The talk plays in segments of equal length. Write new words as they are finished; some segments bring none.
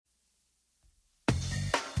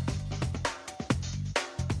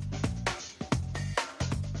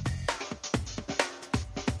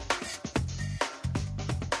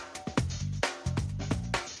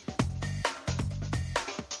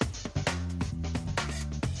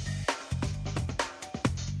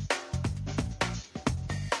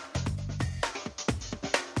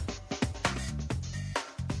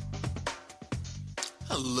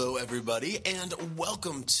Hello, everybody, and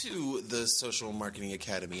welcome to the Social Marketing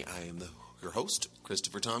Academy. I am your host,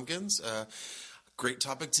 Christopher Tompkins. Great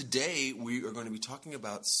topic today. We are going to be talking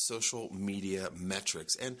about social media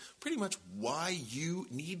metrics and pretty much why you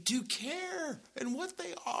need to care and what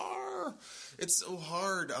they are. It's so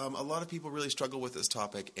hard. A lot of people really struggle with this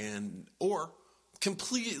topic or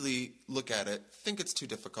completely look at it, think it's too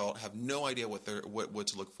difficult, have no idea what to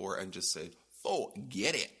look for, and just say,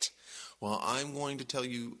 forget it. Well, I'm going to tell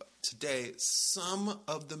you today some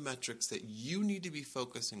of the metrics that you need to be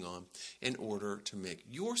focusing on in order to make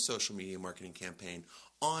your social media marketing campaign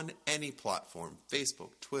on any platform,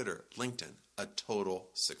 Facebook, Twitter, LinkedIn, a total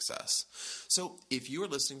success. So if you are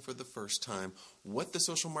listening for the first time, what the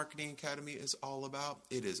Social Marketing Academy is all about,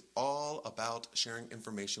 it is all about sharing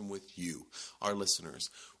information with you, our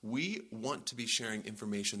listeners. We want to be sharing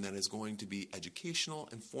information that is going to be educational,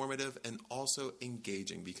 informative, and also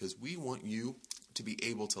engaging because we want you to be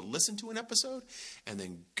able to listen to an episode and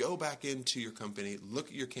then go back into your company, look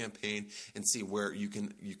at your campaign, and see where you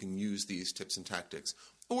can use these tips and tactics.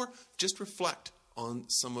 Or just reflect on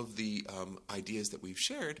some of the ideas that we've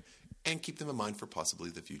shared and keep them in mind for possibly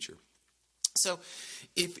the future. So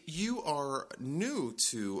if you are new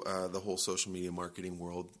to the whole social media marketing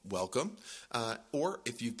world, welcome. Or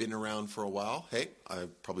if you've been around for a while, hey,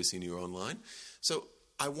 I've probably seen you online. So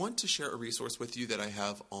I want to share a resource with you that I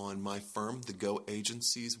have on my firm, the Go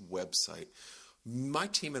Agency's website. My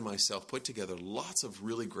team and myself put together lots of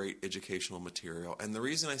really great educational material. And the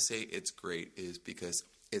reason I say it's great is because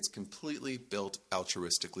it's completely built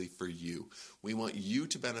altruistically for you. We want you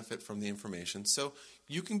to benefit from the information so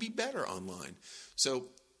you can be better online. So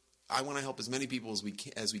I want to help as many people as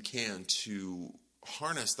we can to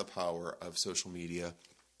harness the power of social media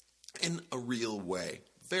in a real way.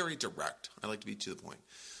 Very direct. I like to be to the point.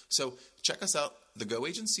 So check us out,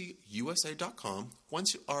 thegoagencyusa.com.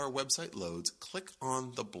 Once our website loads, click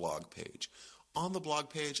on the blog page. On the blog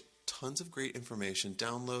page, tons of great information,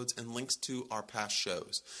 downloads, and links to our past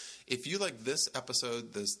shows. If you like this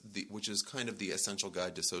episode, which is kind of the essential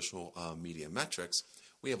guide to social media metrics,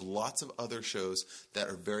 we have lots of other shows that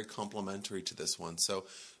are very complementary to this one. So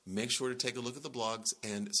make sure to take a look at the blogs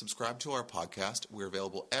and subscribe to our podcast. We're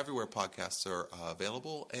available everywhere podcasts are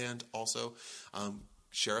available, and also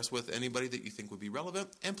share us with anybody that you think would be relevant.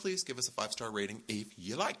 And please give us a 5-star rating if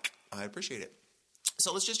you like. I appreciate it.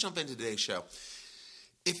 So let's just jump into today's show.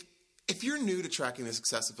 If you're new to tracking the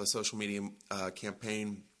success of a social media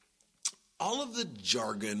campaign, all of the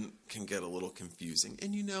jargon can get a little confusing.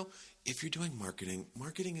 And if you're doing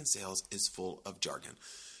marketing and sales is full of jargon.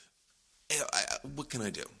 What can I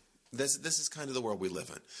do? This is kind of the world we live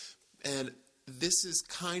in. And this is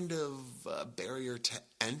kind of a barrier to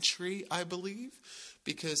entry, I believe,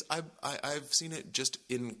 because I've seen it just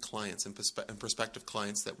in clients and prospective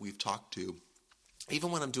clients that we've talked to.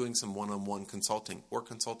 Even when I'm doing some one-on-one consulting or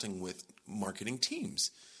consulting with marketing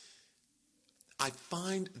teams, I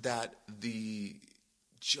find that the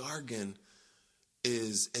jargon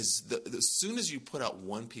is as soon as you put out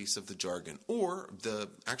one piece of the jargon or the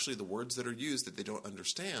words that are used that they don't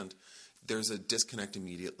understand, there's a disconnect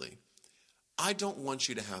immediately. I don't want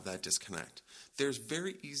you to have that disconnect. There's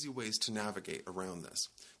very easy ways to navigate around this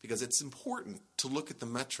because it's important to look at the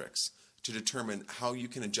metrics to determine how you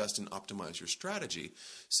can adjust and optimize your strategy.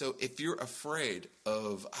 So if you're afraid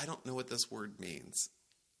of, I don't know what this word means,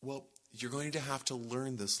 well, you're going to have to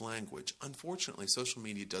learn this language. Unfortunately, social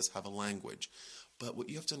media does have a language. But what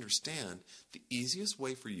you have to understand, the easiest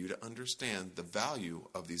way for you to understand the value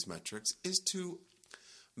of these metrics is to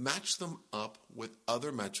match them up with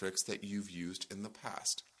other metrics that you've used in the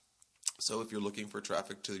past. So if you're looking for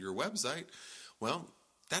traffic to your website, well,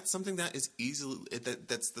 that's something that is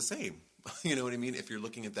that's the same. You know what I mean? If you're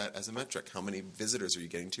looking at that as a metric, how many visitors are you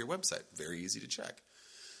getting to your website? Very easy to check.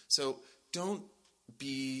 So don't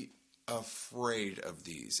be afraid of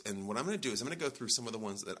these. And what I'm going to do is I'm going to go through some of the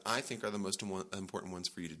ones that I think are the most important ones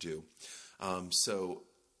for you to do. But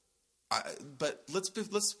let's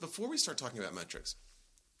before we start talking about metrics,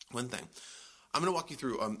 one thing. I'm going to walk you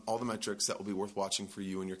through all the metrics that will be worth watching for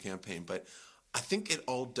you and your campaign. But I think it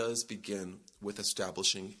all does begin with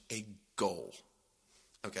establishing a goal.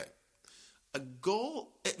 Okay. A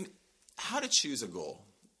goal, how to choose a goal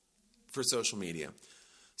for social media.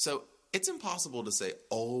 So it's impossible to say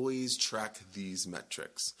always track these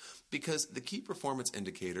metrics because the key performance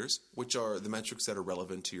indicators, which are the metrics that are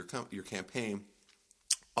relevant to your campaign,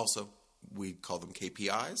 also we call them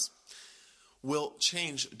KPIs, will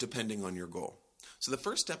change depending on your goal. So the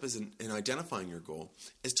first step is in identifying your goal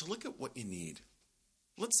is to look at what you need.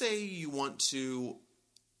 Let's say you want to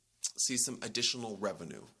see some additional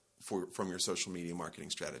revenue from your social media marketing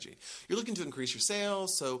strategy. You're looking to increase your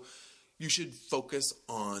sales, so you should focus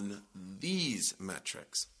on these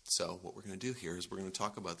metrics. So what we're going to do here is we're going to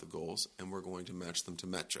talk about the goals and we're going to match them to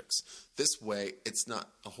metrics. This way, it's not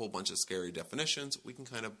a whole bunch of scary definitions. We can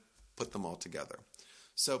kind of put them all together.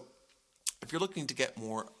 So if you're looking to get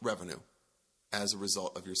more revenue as a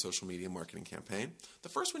result of your social media marketing campaign, the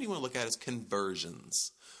first one you want to look at is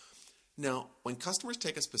conversions. Now, when customers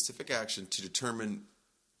take a specific action to determined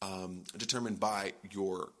by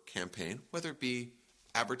your campaign, whether it be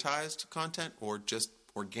advertised content or just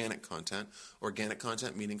organic content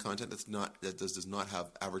meaning content that does not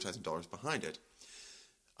have advertising dollars behind it.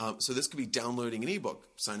 So this could be downloading an ebook,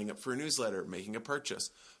 signing up for a newsletter, making a purchase.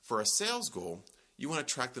 For a sales goal, you want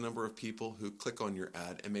to track the number of people who click on your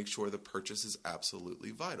ad and make sure the purchase is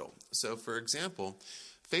absolutely vital. So for example,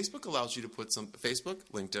 Facebook allows you to put Facebook,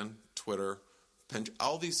 LinkedIn, Twitter,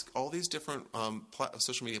 all these different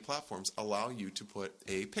social media platforms allow you to put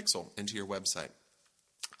a pixel into your website.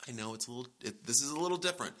 I know this is a little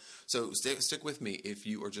different, so stick with me if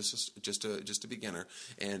you are just a beginner,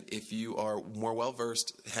 and if you are more well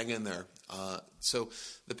versed, hang in there. So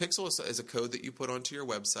the pixel is a code that you put onto your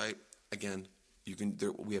website. Again,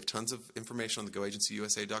 we have tons of information on the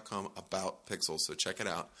GoAgencyUSA.com about pixels, so check it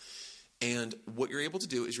out. And what you're able to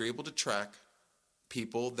do is you're able to track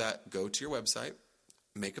people that go to your website,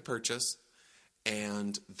 make a purchase,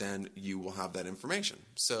 and then you will have that information.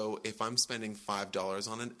 So if I'm spending $5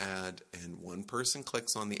 on an ad and one person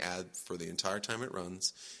clicks on the ad for the entire time it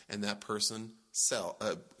runs, and that person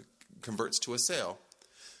converts to a sale,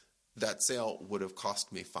 that sale would have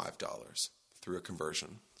cost me $5 through a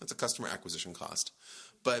conversion. That's a customer acquisition cost.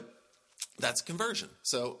 But that's a conversion.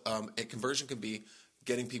 So a conversion can be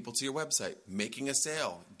getting people to your website, making a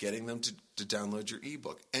sale, getting them to download your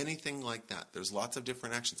ebook, anything like that. There's lots of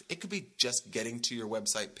different actions. It could be just getting to your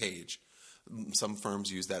website page. Some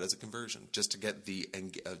firms use that as a conversion, just to get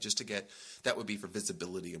that would be for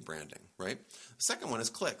visibility and branding, right? The second one is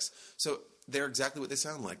clicks. So they're exactly what they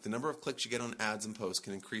sound like. The number of clicks you get on ads and posts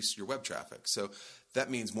can increase your web traffic. So that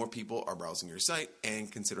means more people are browsing your site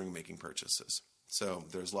and considering making purchases. So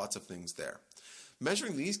there's lots of things there.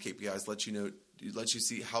 Measuring these KPIs lets you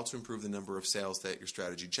see how to improve the number of sales that your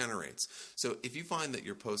strategy generates. So if you find that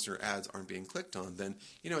your posts or ads aren't being clicked on, then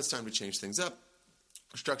it's time to change things up,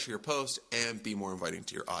 structure your post, and be more inviting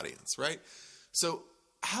to your audience, right? So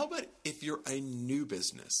how about if you're a new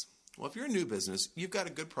business? Well, if you're a new business, you've got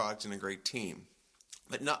a good product and a great team,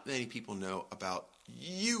 but not many people know about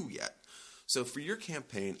you yet. So for your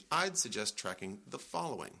campaign, I'd suggest tracking the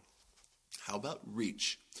following. How about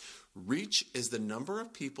reach? Reach is the number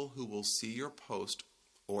of people who will see your post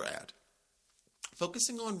or ad.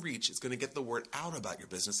 Focusing on reach is going to get the word out about your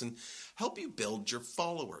business and help you build your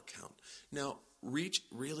follower count. Now, reach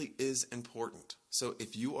really is important. So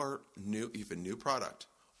if you are new, you have a new product,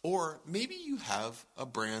 or maybe you have a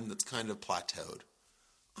brand that's kind of plateaued,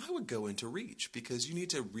 I would go into reach because you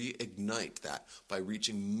need to reignite that by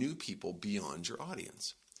reaching new people beyond your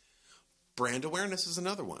audience. Brand awareness is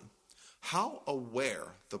another one. How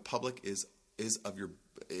aware the public is of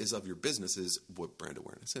your business is what brand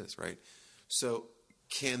awareness is, right? So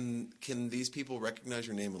can these people recognize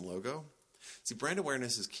your name and logo? See, brand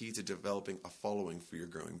awareness is key to developing a following for your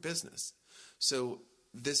growing business. So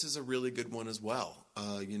this is a really good one as well.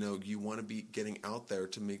 You want to be getting out there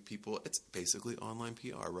to make people. It's basically online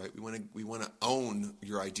PR, right? We want to own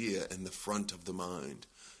your idea in the front of the mind,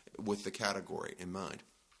 with the category in mind.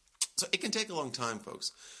 So it can take a long time,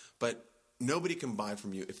 folks, but nobody can buy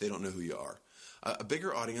from you if they don't know who you are. A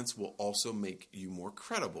bigger audience will also make you more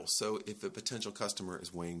credible. So if a potential customer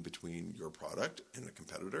is weighing between your product and the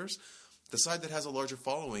competitors, the side that has a larger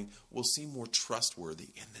following will seem more trustworthy.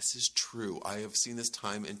 And this is true. I have seen this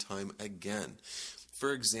time and time again.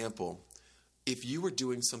 For example, if you were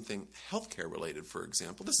doing something healthcare related, for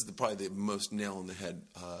example, this is probably the most nail on the head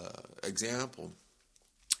example.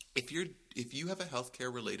 If you have a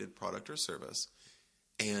healthcare related product or service,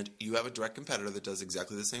 and you have a direct competitor that does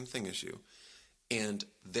exactly the same thing as you, and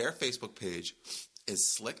their Facebook page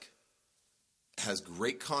is slick, has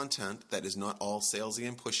great content that is not all salesy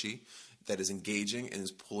and pushy, that is engaging and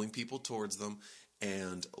is pulling people towards them,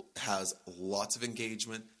 and has lots of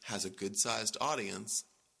engagement, has a good-sized audience,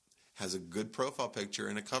 has a good profile picture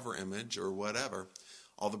and a cover image or whatever,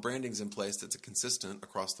 all the branding's in place that's consistent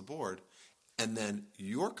across the board, and then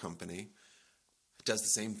your company does the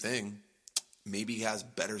same thing, maybe has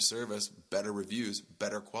better service, better reviews,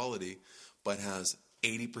 better quality, but has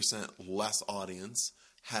 80% less audience,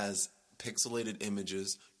 has pixelated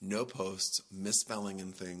images, no posts, misspelling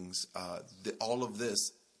and things. All of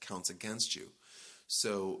this counts against you.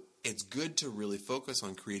 So it's good to really focus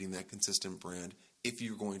on creating that consistent brand if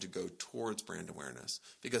you're going to go towards brand awareness.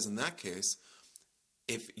 Because in that case,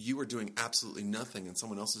 if you are doing absolutely nothing and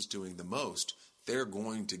someone else is doing the most, they're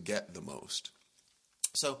going to get the most.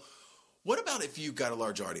 So what about if you've got a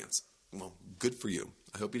large audience? Well, good for you.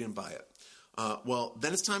 I hope you didn't buy it. Well,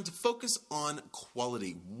 then it's time to focus on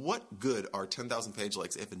quality. What good are 10,000 page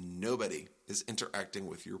likes if nobody is interacting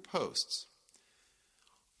with your posts?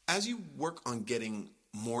 As you work on getting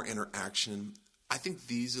more interaction, I think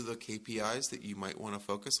these are the KPIs that you might want to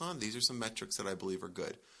focus on. These are some metrics that I believe are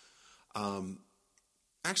good.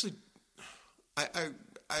 Actually,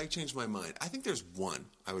 I changed my mind. I think there's one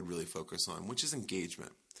I would really focus on, which is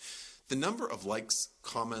engagement. The number of likes,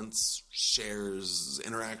 comments, shares,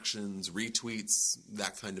 interactions, retweets,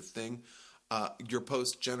 that kind of thing, your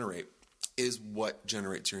posts generate is what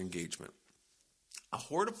generates your engagement. A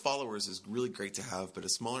horde of followers is really great to have, but a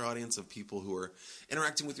smaller audience of people who are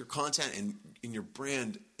interacting with your content and in your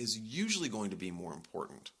brand is usually going to be more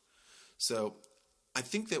important. So I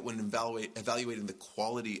think that when evaluating the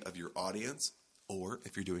quality of your audience, or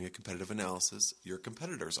if you're doing a competitive analysis, your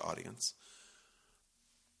competitor's audience,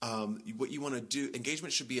 what you want to do,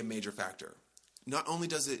 engagement should be a major factor. Not only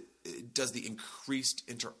does the increased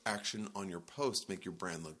interaction on your post make your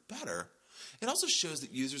brand look better, it also shows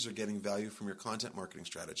that users are getting value from your content marketing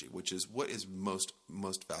strategy, which is what is most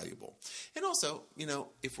valuable. And also,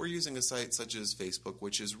 if we're using a site such as Facebook,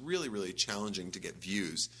 which is really, really challenging to get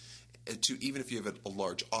views, even if you have a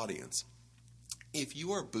large audience, if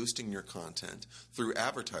you are boosting your content through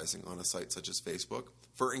advertising on a site such as Facebook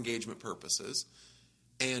for engagement purposes,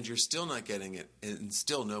 and you're still not getting it, and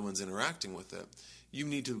still no one's interacting with it, you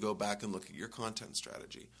need to go back and look at your content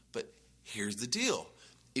strategy. But here's the deal.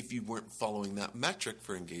 If you weren't following that metric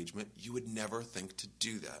for engagement, you would never think to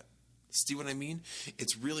do that. See what I mean?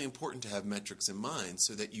 It's really important to have metrics in mind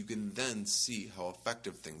so that you can then see how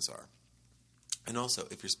effective things are. And also,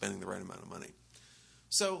 if you're spending the right amount of money.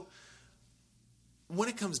 So, when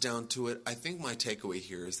it comes down to it, I think my takeaway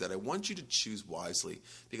here is that I want you to choose wisely,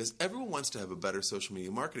 because everyone wants to have a better social media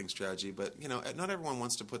marketing strategy, but not everyone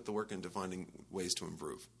wants to put the work into finding ways to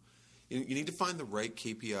improve. You need to find the right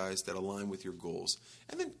KPIs that align with your goals,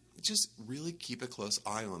 and then just really keep a close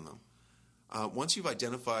eye on them. Once you've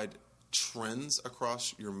identified trends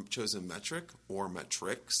across your chosen metric or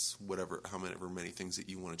metrics, however many things that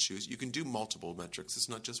you want to choose, you can do multiple metrics. It's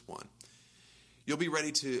not just one. You'll be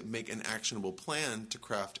ready to make an actionable plan to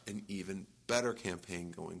craft an even better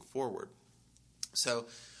campaign going forward. So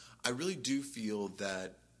I really do feel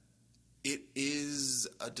that it is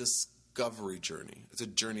a discovery journey. It's a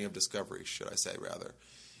journey of discovery, should I say, rather.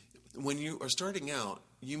 When you are starting out,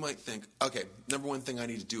 you might think, okay, number one thing I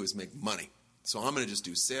need to do is make money. So I'm going to just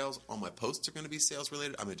do sales. All my posts are going to be sales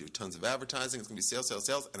related. I'm going to do tons of advertising. It's going to be sales, sales,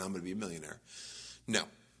 sales, and I'm going to be a millionaire. No,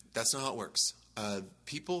 that's not how it works.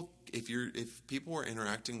 If people are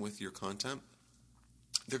interacting with your content,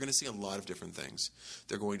 they're going to see a lot of different things.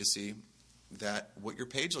 They're going to see what your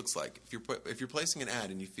page looks like. If you're placing an ad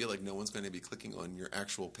and you feel like no one's going to be clicking on your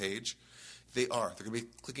actual page, they are. They're going to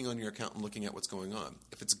be clicking on your account and looking at what's going on.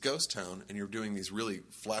 If it's a ghost town and you're doing these really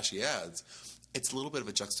flashy ads, it's a little bit of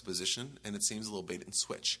a juxtaposition and it seems a little bait and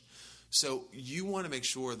switch. So you want to make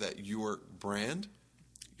sure that your brand,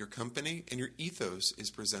 your company, and your ethos is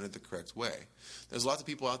presented the correct way. There's lots of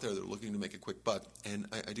people out there that are looking to make a quick buck, and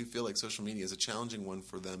I do feel like social media is a challenging one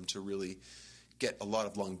for them to really get a lot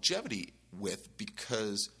of longevity with,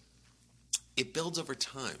 because it builds over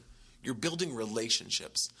time. You're building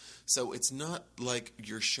relationships. So it's not like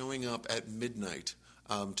you're showing up at midnight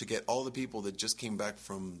to get all the people that just came back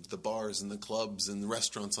from the bars and the clubs and the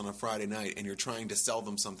restaurants on a Friday night, and you're trying to sell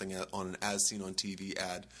them something on an as seen on TV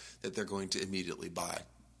ad that they're going to immediately buy,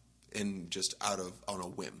 and just on a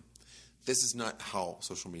whim. This is not how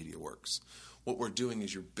social media works. What we're doing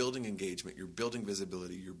is you're building engagement, you're building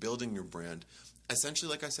visibility, you're building your brand.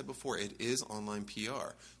 Essentially, like I said before, it is online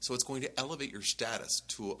PR. So it's going to elevate your status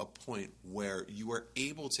to a point where you are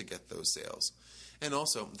able to get those sales. And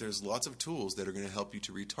also, there's lots of tools that are going to help you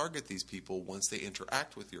to retarget these people once they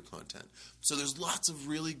interact with your content. So there's lots of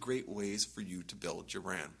really great ways for you to build your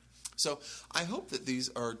brand. So I hope that these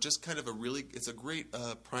are just kind of it's a great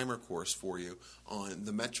primer course for you on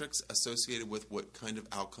the metrics associated with what kind of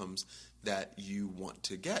outcomes that you want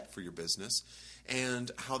to get for your business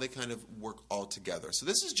and how they kind of work all together. So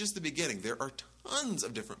this is just the beginning. There are tons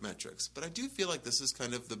of different metrics, but I do feel like this is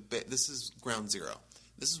kind of this is ground zero.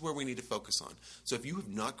 This is where we need to focus on. So if you have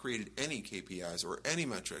not created any KPIs or any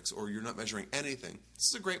metrics, or you're not measuring anything, this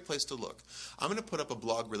is a great place to look. I'm going to put up a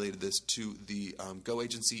blog related to this to the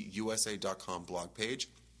GoAgencyUSA.com blog page.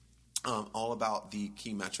 all about the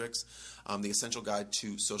key metrics, the essential guide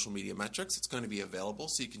to social media metrics. It's going to be available,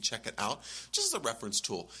 so you can check it out just as a reference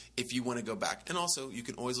tool if you want to go back. And also, you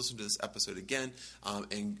can always listen to this episode again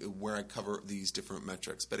and where I cover these different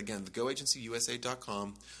metrics. But again,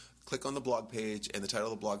 thegoagencyusa.com. Click on the blog page, and the title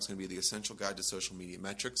of the blog is going to be The Essential Guide to Social Media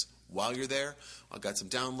Metrics. While you're there, I've got some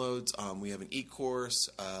downloads. We have an e-course,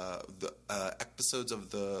 the episodes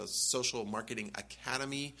of the Social Marketing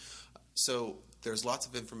Academy. So there's lots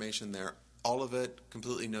of information there. All of it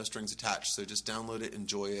completely no strings attached. So just download it,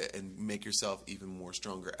 enjoy it, and make yourself even more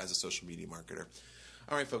stronger as a social media marketer.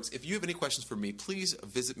 All right, folks, if you have any questions for me, please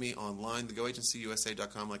visit me online,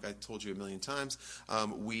 thegoagencyusa.com, like I told you a million times.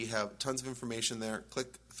 We have tons of information there. Click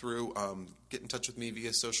through, get in touch with me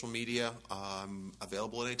via social media. I'm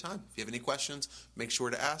available at any time. If you have any questions, make sure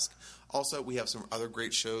to ask. Also, we have some other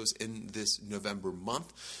great shows in this November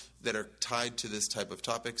month that are tied to this type of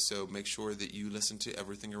topic, so make sure that you listen to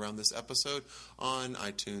everything around this episode on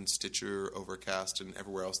iTunes, Stitcher, Overcast, and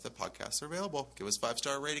everywhere else that podcasts are available. Give us a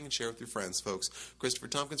 5-star rating and share with your friends, folks. Christopher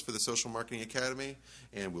Tompkins for the Social Marketing Academy,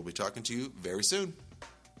 and we'll be talking to you very soon.